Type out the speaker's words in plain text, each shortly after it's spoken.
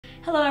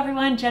Hello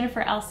everyone,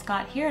 Jennifer L.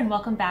 Scott here, and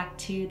welcome back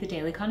to the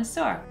Daily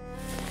Connoisseur.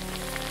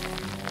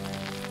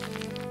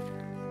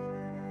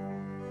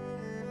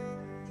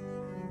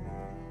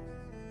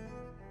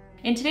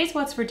 In today's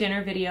What's for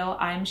Dinner video,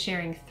 I'm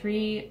sharing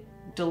 3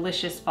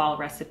 delicious fall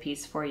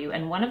recipes for you,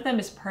 and one of them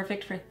is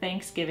perfect for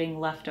Thanksgiving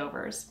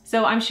leftovers.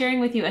 So I'm sharing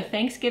with you a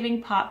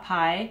Thanksgiving pot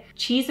pie,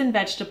 cheese and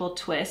vegetable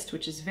twist,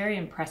 which is very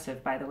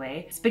impressive by the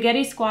way,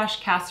 spaghetti squash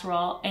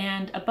casserole,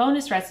 and a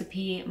bonus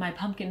recipe, my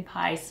pumpkin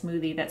pie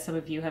smoothie that some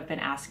of you have been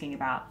asking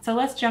about. So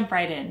let's jump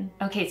right in.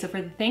 Okay, so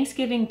for the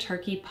Thanksgiving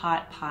turkey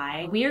pot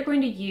pie, we are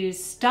going to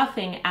use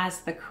stuffing as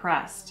the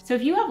crust. So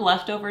if you have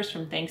leftovers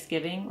from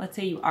Thanksgiving, let's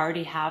say you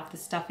already have the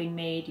stuffing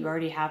made, you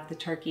already have the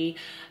turkey,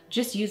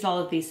 just use all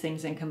of these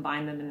things and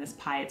combine them in this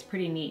pie. It's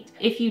pretty neat.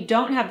 If you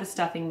don't have the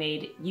stuffing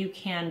made, you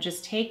can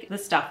just take the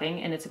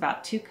stuffing, and it's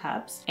about 2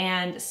 cups,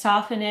 and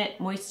soften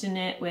it, moisten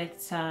it with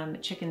some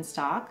chicken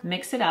stock,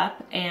 mix it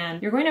up,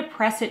 and you're going to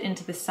press it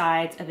into the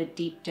sides of a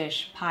deep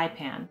dish pie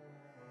pan.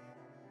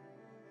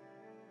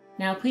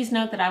 Now please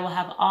note that I will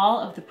have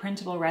all of the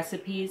printable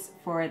recipes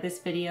for this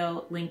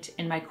video linked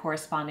in my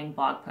corresponding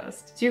blog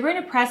post. So you're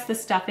going to press the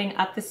stuffing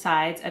up the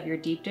sides of your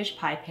deep dish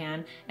pie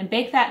pan and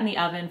bake that in the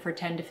oven for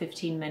 10 to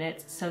 15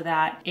 minutes so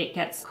that it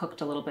gets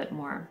cooked a little bit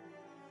more.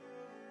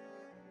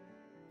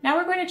 Now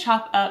we're going to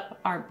chop up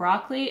our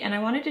broccoli, and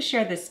I wanted to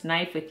share this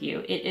knife with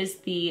you. It is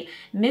the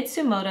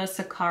Mitsumoto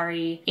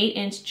Sakari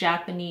 8-inch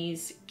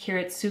Japanese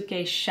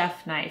Kiritsuke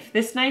chef knife.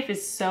 This knife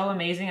is so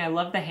amazing. I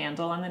love the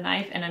handle on the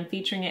knife, and I'm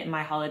featuring it in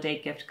my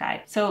holiday gift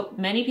guide. So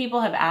many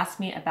people have asked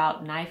me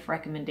about knife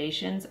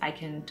recommendations. I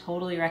can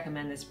totally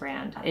recommend this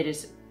brand. It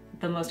is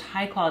the most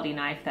high quality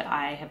knife that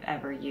I have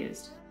ever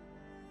used.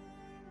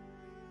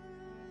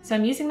 So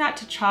I'm using that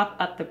to chop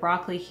up the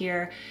broccoli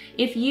here.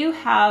 If you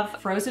have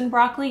frozen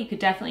broccoli, you could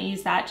definitely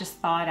use that, just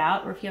thaw it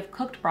out, or if you have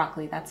cooked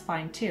broccoli, that's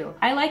fine too.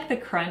 I like the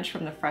crunch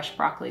from the fresh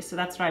broccoli, so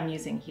that's what I'm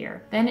using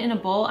here. Then in a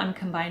bowl, I'm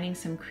combining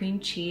some cream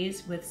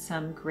cheese with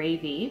some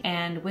gravy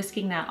and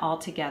whisking that all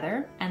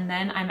together. And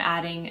then I'm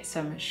adding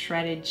some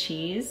shredded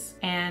cheese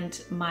and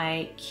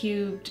my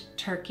cubed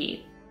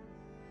turkey.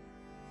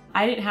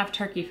 I didn't have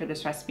turkey for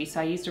this recipe,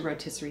 so I used a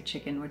rotisserie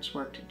chicken, which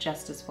worked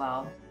just as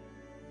well.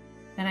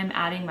 Then I'm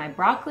adding my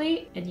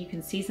broccoli, and you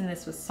can season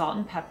this with salt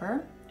and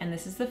pepper, and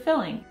this is the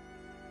filling.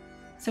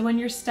 So when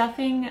your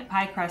stuffing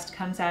pie crust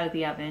comes out of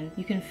the oven,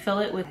 you can fill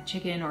it with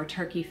chicken or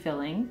turkey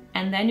filling,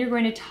 and then you're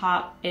going to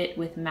top it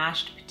with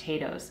mashed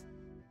potatoes.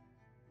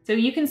 So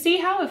you can see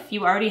how if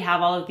you already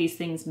have all of these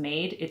things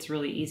made, it's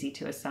really easy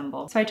to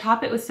assemble. So I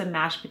top it with some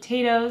mashed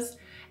potatoes,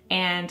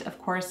 and of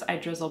course I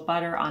drizzle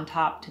butter on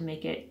top to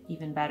make it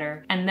even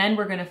better. And then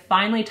we're gonna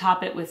finally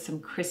top it with some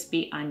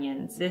crispy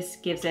onions. This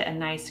gives it a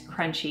nice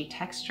crunchy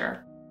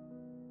texture.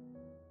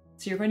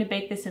 So you're going to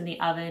bake this in the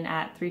oven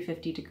at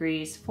 350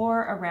 degrees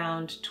for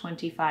around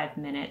 25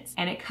 minutes.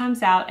 And it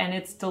comes out and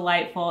it's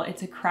delightful.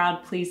 It's a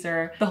crowd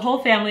pleaser. The whole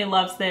family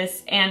loves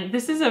this. And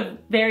this is a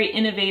very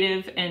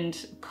innovative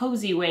and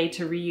cozy way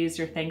to reuse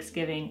your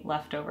Thanksgiving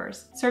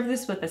leftovers. Serve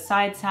this with a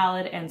side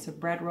salad and some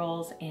bread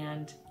rolls,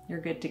 and you're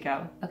good to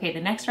go. Okay,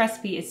 the next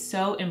recipe is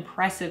so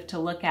impressive to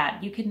look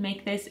at. You can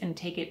make this and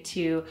take it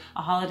to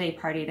a holiday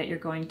party that you're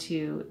going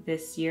to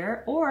this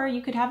year, or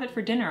you could have it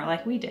for dinner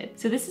like we did.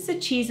 So this is a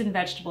cheese and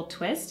vegetable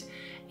twist,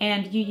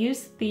 and you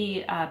use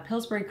the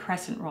Pillsbury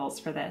crescent rolls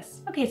for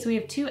this. Okay, so we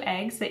have 2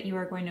 eggs that you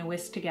are going to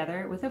whisk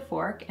together with a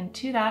fork, and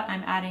to that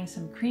I'm adding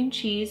some cream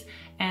cheese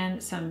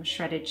and some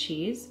shredded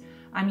cheese.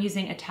 I'm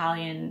using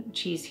Italian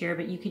cheese here,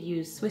 but you could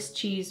use Swiss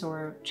cheese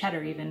or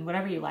cheddar even,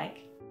 whatever you like.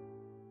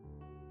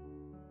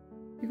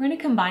 You're going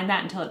to combine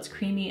that until it's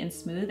creamy and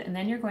smooth, and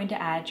then you're going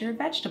to add your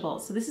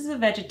vegetables. So this is a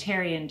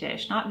vegetarian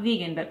dish, not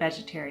vegan, but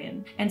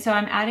vegetarian. And so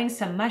I'm adding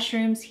some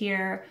mushrooms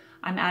here.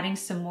 I'm adding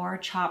some more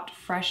chopped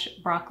fresh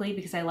broccoli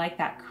because I like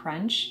that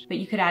crunch, but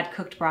you could add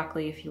cooked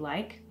broccoli if you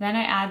like. Then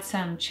I add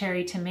some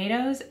cherry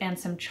tomatoes and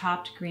some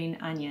chopped green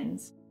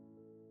onions.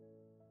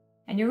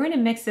 And you're going to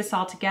mix this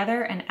all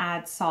together and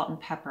add salt and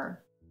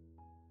pepper.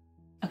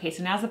 Okay,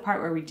 so now's the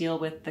part where we deal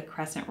with the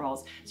crescent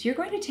rolls. So you're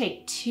going to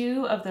take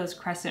 2 of those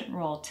crescent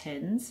roll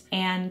tins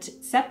and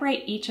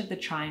separate each of the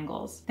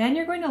triangles. Then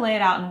you're going to lay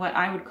it out in what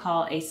I would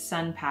call a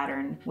sun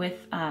pattern,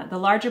 with the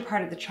larger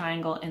part of the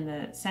triangle in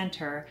the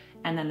center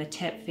and then the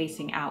tip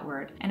facing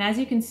outward. And as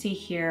you can see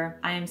here,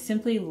 I am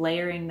simply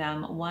layering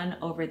them one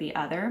over the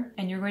other,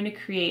 and you're going to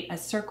create a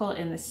circle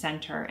in the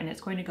center, and it's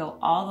going to go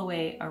all the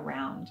way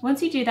around.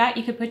 Once you do that,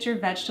 you could put your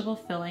vegetable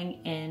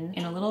filling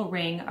in a little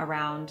ring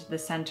around the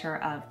center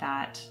of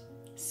that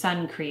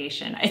sun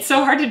creation. It's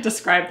so hard to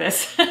describe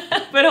this,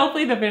 but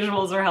hopefully the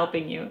visuals are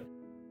helping you.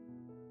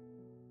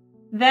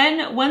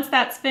 Then once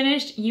that's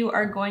finished, you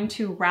are going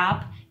to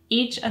wrap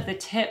each of the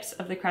tips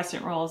of the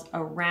crescent rolls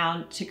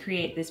around to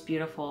create this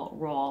beautiful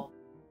roll.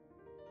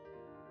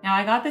 Now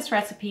I got this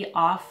recipe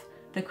off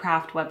the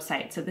Craft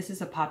website, so this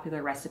is a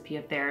popular recipe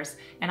of theirs,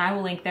 and I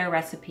will link their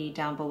recipe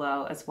down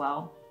below as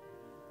well.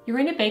 You're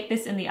going to bake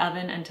this in the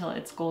oven until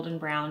it's golden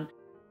brown.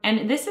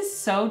 And this is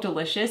so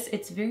delicious.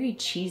 It's very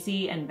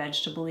cheesy and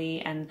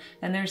vegetable-y, and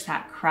then there's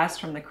that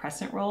crust from the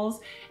crescent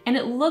rolls, and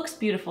it looks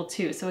beautiful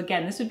too. So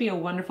again, this would be a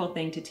wonderful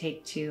thing to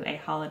take to a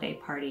holiday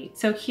party.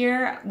 So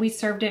here we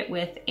served it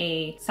with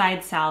a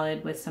side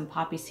salad with some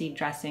poppy seed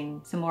dressing,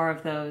 some more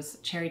of those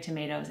cherry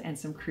tomatoes, and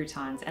some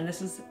croutons. And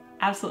this is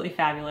absolutely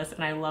fabulous,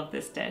 and I love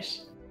this dish.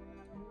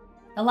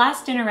 The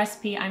last dinner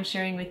recipe I'm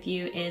sharing with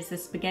you is the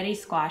spaghetti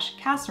squash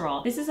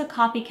casserole. This is a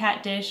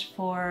copycat dish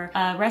for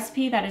a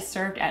recipe that is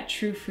served at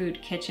True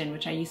Food Kitchen,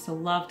 which I used to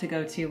love to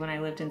go to when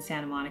I lived in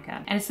Santa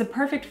Monica. And it's the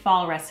perfect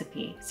fall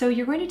recipe. So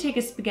you're going to take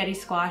a spaghetti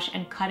squash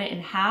and cut it in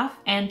half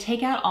and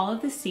take out all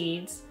of the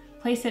seeds,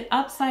 place it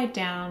upside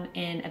down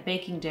in a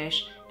baking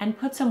dish, and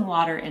put some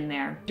water in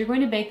there. You're going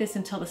to bake this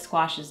until the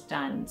squash is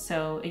done,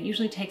 so it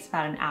usually takes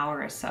about an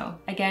hour or so.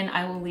 Again,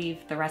 I will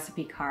leave the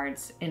recipe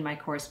cards in my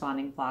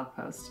corresponding blog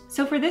post.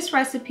 So for this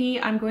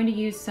recipe, I'm going to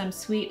use some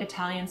sweet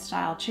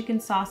Italian-style chicken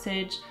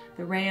sausage,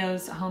 the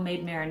Rao's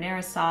homemade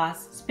marinara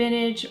sauce,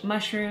 spinach,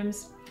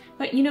 mushrooms.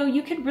 But you know,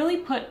 you could really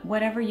put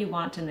whatever you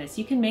want in this.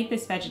 You can make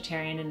this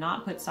vegetarian and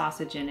not put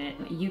sausage in it.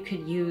 You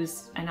could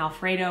use an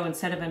Alfredo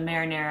instead of a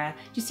marinara.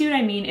 Do you see what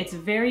I mean? It's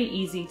very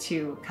easy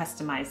to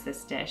customize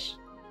this dish.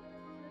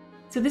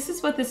 So this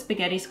is what the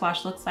spaghetti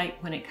squash looks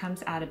like when it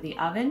comes out of the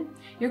oven.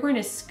 You're going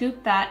to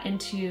scoop that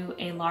into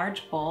a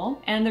large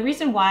bowl. And the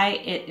reason why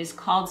it is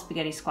called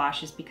spaghetti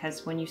squash is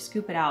because when you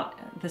scoop it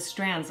out, the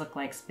strands look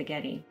like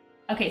spaghetti.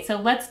 Okay, so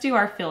let's do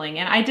our filling.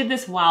 And I did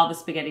this while the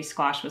spaghetti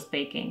squash was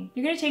baking.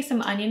 You're gonna take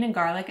some onion and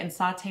garlic and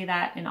saute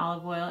that in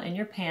olive oil in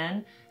your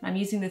pan. I'm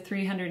using the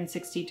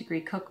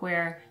 360-degree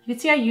cookware. You can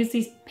see I use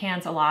these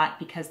pans a lot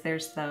because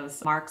there's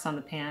those marks on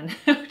the pan,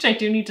 which I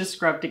do need to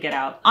scrub to get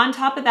out. On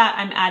top of that,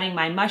 I'm adding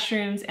my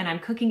mushrooms and I'm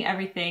cooking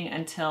everything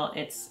until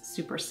it's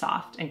super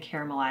soft and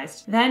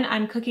caramelized. Then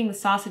I'm cooking the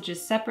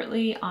sausages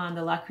separately on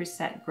the Le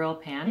Creuset grill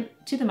pan.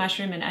 To the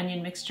mushroom and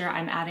onion mixture,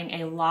 I'm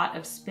adding a lot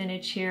of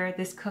spinach here.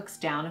 This cooks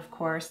down, of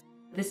course.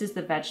 This is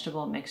the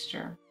vegetable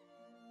mixture.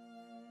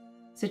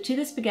 So to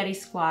the spaghetti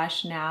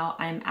squash now,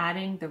 I'm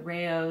adding the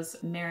Rao's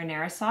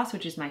marinara sauce,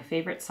 which is my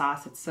favorite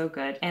sauce. It's so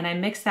good. And I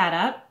mix that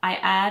up. I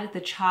add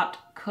the chopped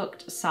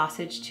cooked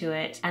sausage to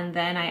it, and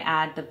then I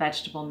add the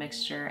vegetable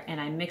mixture,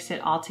 and I mix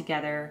it all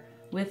together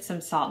with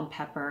some salt and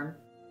pepper.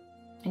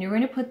 And you're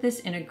going to put this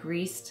in a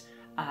greased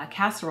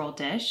casserole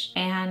dish,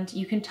 and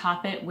you can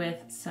top it with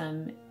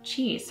some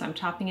cheese. So I'm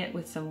topping it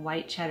with some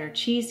white cheddar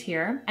cheese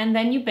here. And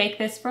then you bake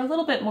this for a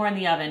little bit more in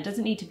the oven. It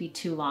doesn't need to be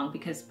too long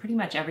because pretty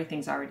much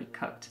everything's already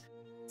cooked.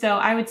 So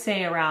I would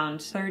say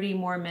around 30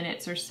 more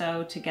minutes or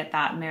so to get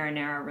that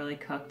marinara really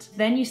cooked.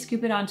 Then you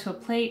scoop it onto a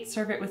plate,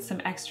 serve it with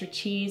some extra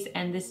cheese,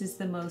 and this is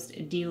the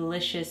most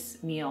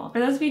delicious meal. For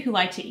those of you who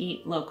like to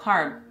eat low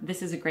carb,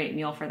 this is a great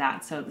meal for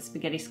that. So the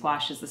spaghetti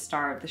squash is the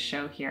star of the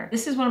show here.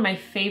 This is one of my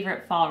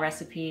favorite fall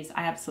recipes.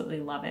 I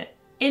absolutely love it.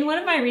 In one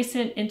of my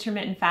recent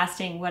intermittent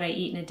fasting what I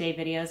eat in a day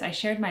videos, I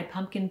shared my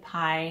pumpkin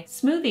pie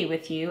smoothie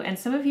with you, and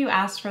some of you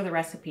asked for the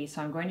recipe,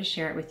 so I'm going to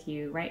share it with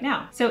you right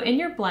now. So in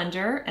your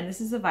blender, and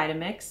this is a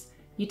Vitamix,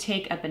 you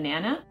take a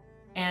banana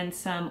and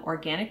some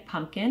organic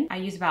pumpkin. I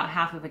use about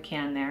half of a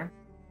can there.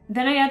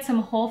 Then I add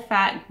some whole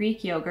fat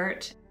Greek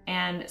yogurt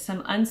and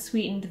some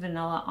unsweetened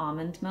vanilla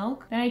almond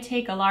milk. Then I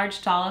take a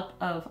large dollop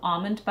of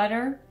almond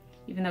butter,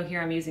 even though here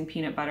I'm using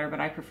peanut butter,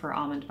 but I prefer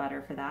almond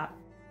butter for that.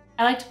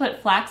 I like to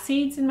put flax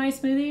seeds in my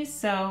smoothies,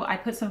 so I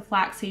put some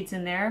flax seeds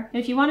in there.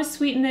 And if you want to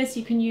sweeten this,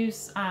 you can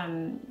use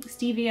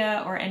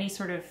stevia or any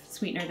sort of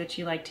sweetener that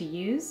you like to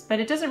use,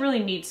 but it doesn't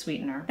really need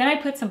sweetener. Then I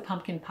put some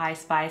pumpkin pie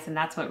spice, and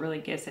that's what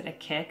really gives it a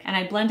kick. And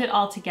I blend it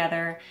all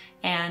together,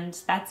 and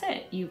that's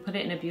it. You put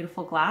it in a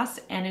beautiful glass,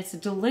 and it's a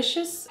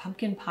delicious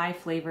pumpkin pie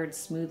flavored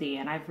smoothie,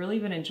 and I've really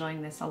been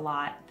enjoying this a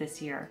lot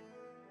this year.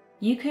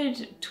 You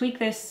could tweak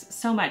this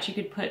so much. You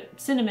could put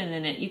cinnamon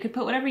in it. You could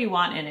put whatever you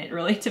want in it,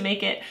 really, to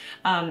make it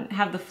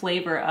have the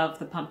flavor of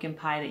the pumpkin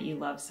pie that you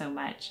love so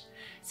much.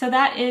 So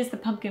that is the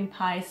pumpkin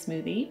pie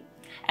smoothie.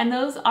 And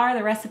those are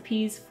the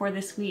recipes for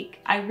this week.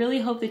 I really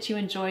hope that you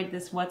enjoyed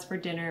this What's for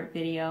Dinner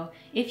video.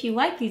 If you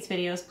like these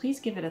videos, please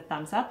give it a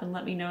thumbs up and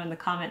let me know in the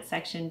comment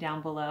section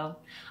down below.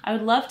 I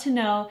would love to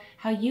know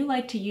how you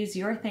like to use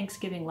your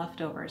Thanksgiving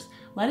leftovers.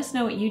 Let us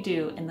know what you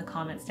do in the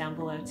comments down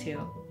below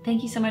too.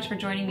 Thank you so much for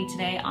joining me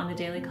today on the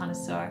Daily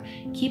Connoisseur.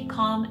 Keep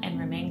calm and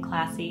remain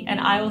classy, and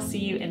I will see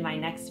you in my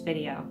next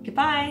video.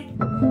 Goodbye!